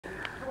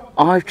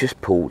I've just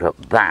pulled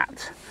up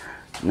that.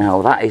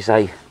 Now that is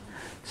it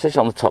says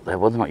on the top there,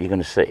 whether or not you're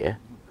going to see it.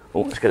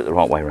 Oh, let's get it the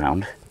right way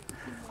around.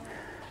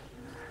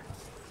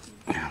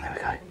 There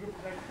we go.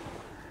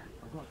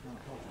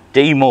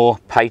 D. Moore,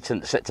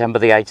 patent September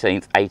the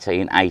 18th,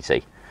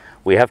 1880.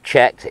 We have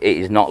checked, it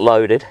is not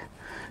loaded.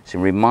 It's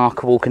in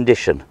remarkable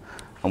condition.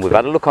 And we've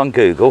had a look on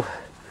Google.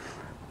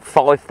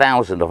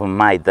 5,000 of them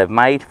made. They're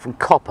made from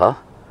copper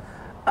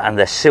and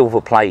they're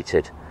silver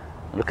plated.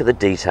 Look at the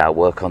detail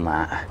work on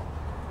that.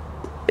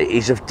 It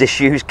is of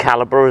disused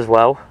caliber as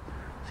well.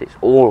 So it's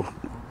all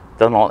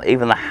done on,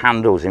 even the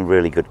handle's in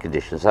really good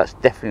condition. So that's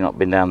definitely not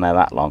been down there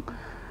that long.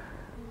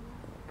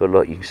 But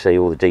look, you can see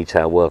all the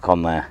detail work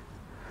on there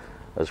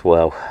as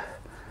well.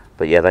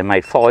 But yeah, they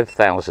made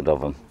 5,000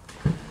 of them.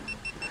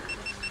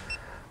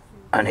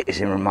 And it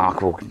is in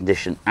remarkable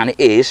condition. And it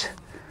is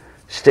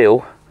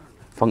still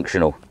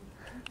functional.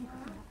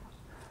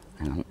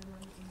 Hang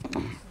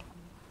on.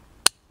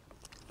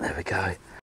 There we go.